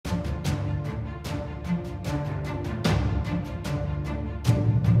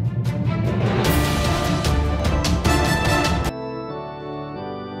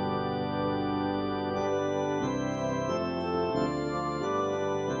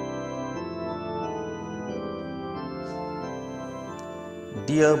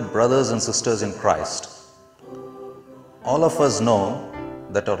Dear brothers and sisters in Christ, all of us know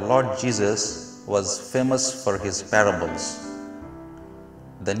that our Lord Jesus was famous for his parables.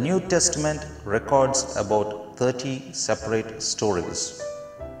 The New Testament records about 30 separate stories.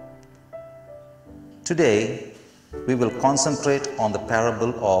 Today, we will concentrate on the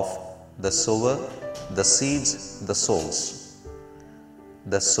parable of the sower, the seeds, the souls.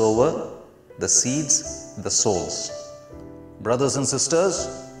 The sower, the seeds, the souls. Brothers and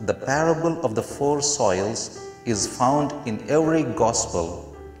sisters, the parable of the 4 soils is found in every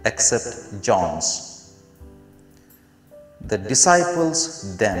gospel except John's. The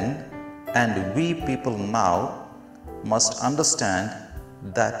disciples then and we people now must understand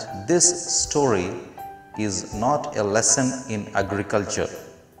that this story is not a lesson in agriculture.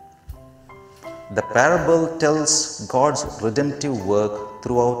 The parable tells God's redemptive work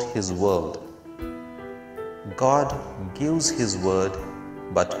throughout His world. God gives His word,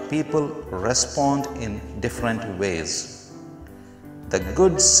 but people respond in different ways. The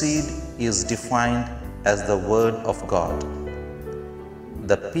good seed is defined as the word of God.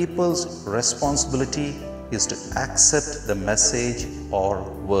 The people's responsibility is to accept the message or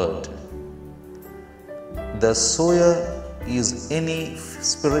word. The sower is any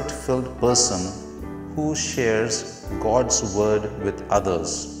spirit-filled person who shares God's word with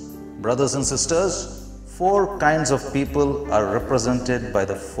others. Brothers and sisters, 4 kinds of people are represented by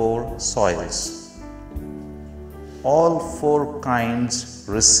the 4 soils. All 4 kinds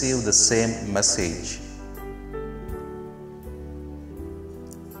receive the same message.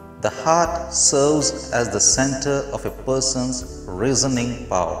 The heart serves as the center of a person's reasoning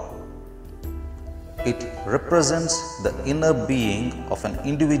power. It represents the inner being of an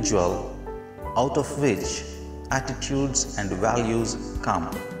individual out of which attitudes and values come.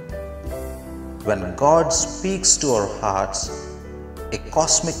 When God speaks to our hearts, a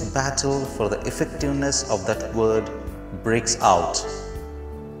cosmic battle for the effectiveness of that word breaks out.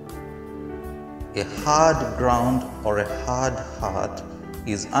 A hard ground or a hard heart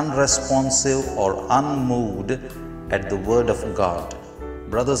is unresponsive or unmoved at the word of God.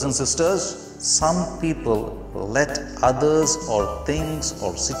 Brothers and sisters, some people let others or things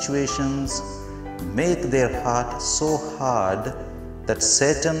or situations make their heart so hard that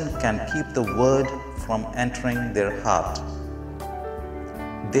Satan can keep the word from entering their heart.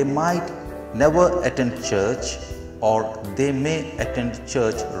 They might never attend church, or they may attend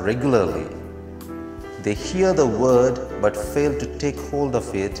church regularly. They hear the word but fail to take hold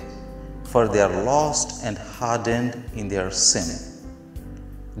of it, for they are lost and hardened in their sin.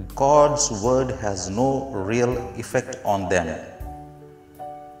 God's word has no real effect on them.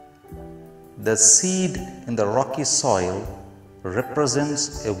 The seed in the rocky soil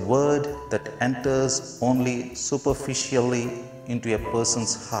represents a word that enters only superficially into a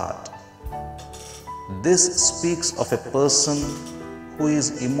person's heart. This speaks of a person who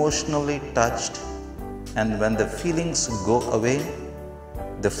is emotionally touched, and when the feelings go away,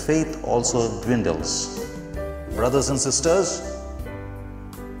 the faith also dwindles. Brothers and sisters,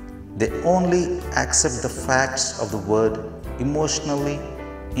 they only accept the facts of the word emotionally,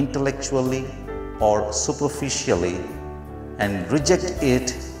 intellectually, or superficially, and reject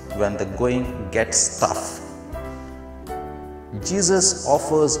it when the going gets tough. Jesus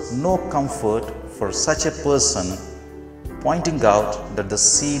offers no comfort for such a person, pointing out that the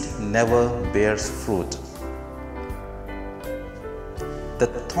seed never bears fruit. The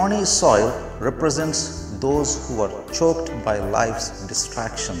thorny soil represents those who are choked by life's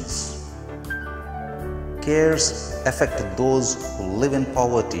distractions. Cares affect those who live in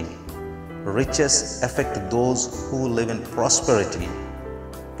poverty. Riches affect those who live in prosperity.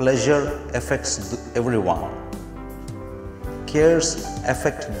 Pleasure affects everyone. Cares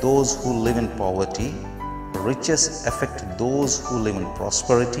affect those who live in poverty. Riches affect those who live in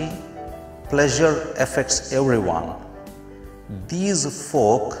prosperity. Pleasure affects everyone. These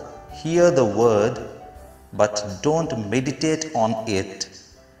folk hear the word but don't meditate on it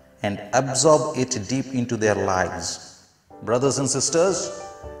and absorb it deep into their lives. Brothers and sisters,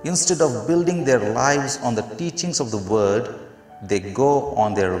 instead of building their lives on the teachings of the word, they go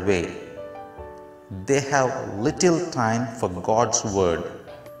on their way. They have little time for God's word.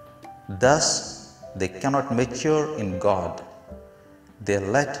 Thus, they cannot mature in God. They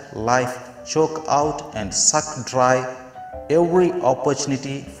let life choke out and suck dry every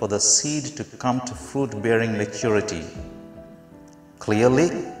opportunity for the seed to come to fruit-bearing maturity. Clearly,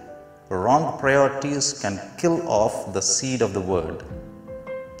 wrong priorities can kill off the seed of the word.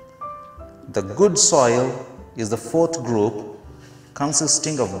 The good soil is the 4th group,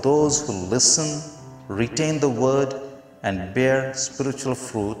 consisting of those who listen, retain the word, and bear spiritual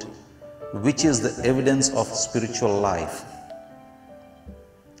fruit, which is the evidence of spiritual life.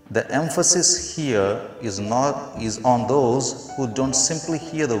 The emphasis here is on those who don't simply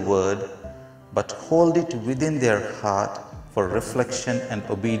hear the word, but hold it within their heart for reflection and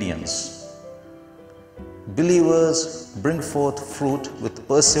obedience. Believers bring forth fruit with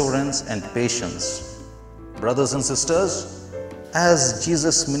perseverance and patience. Brothers and sisters, as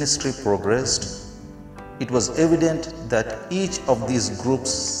Jesus' ministry progressed, it was evident that each of these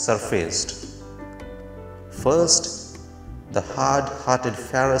groups surfaced. First, the hard-hearted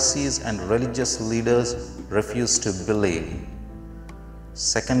Pharisees and religious leaders refused to believe.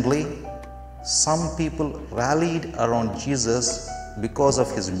 Secondly, some people rallied around Jesus because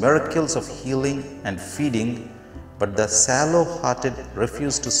of his miracles of healing and feeding, but the sallow-hearted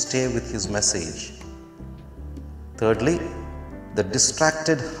refused to stay with his message. Thirdly, the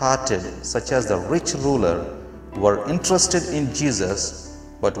distracted-hearted, such as the rich ruler, were interested in Jesus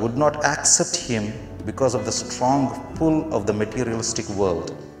but would not accept him because of the strong pull of the materialistic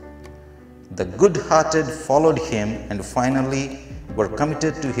world. The good-hearted followed him and finally were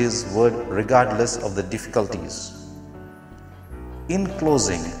committed to his word regardless of the difficulties. In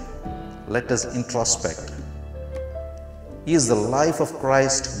closing, let us introspect. Is the life of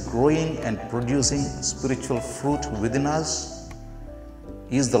Christ growing and producing spiritual fruit within us?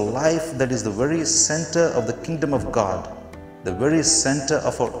 Is the life that is the very center of the kingdom of God, the very center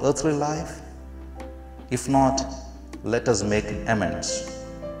of our earthly life? If not, let us make amends.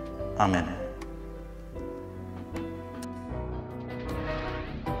 Amen.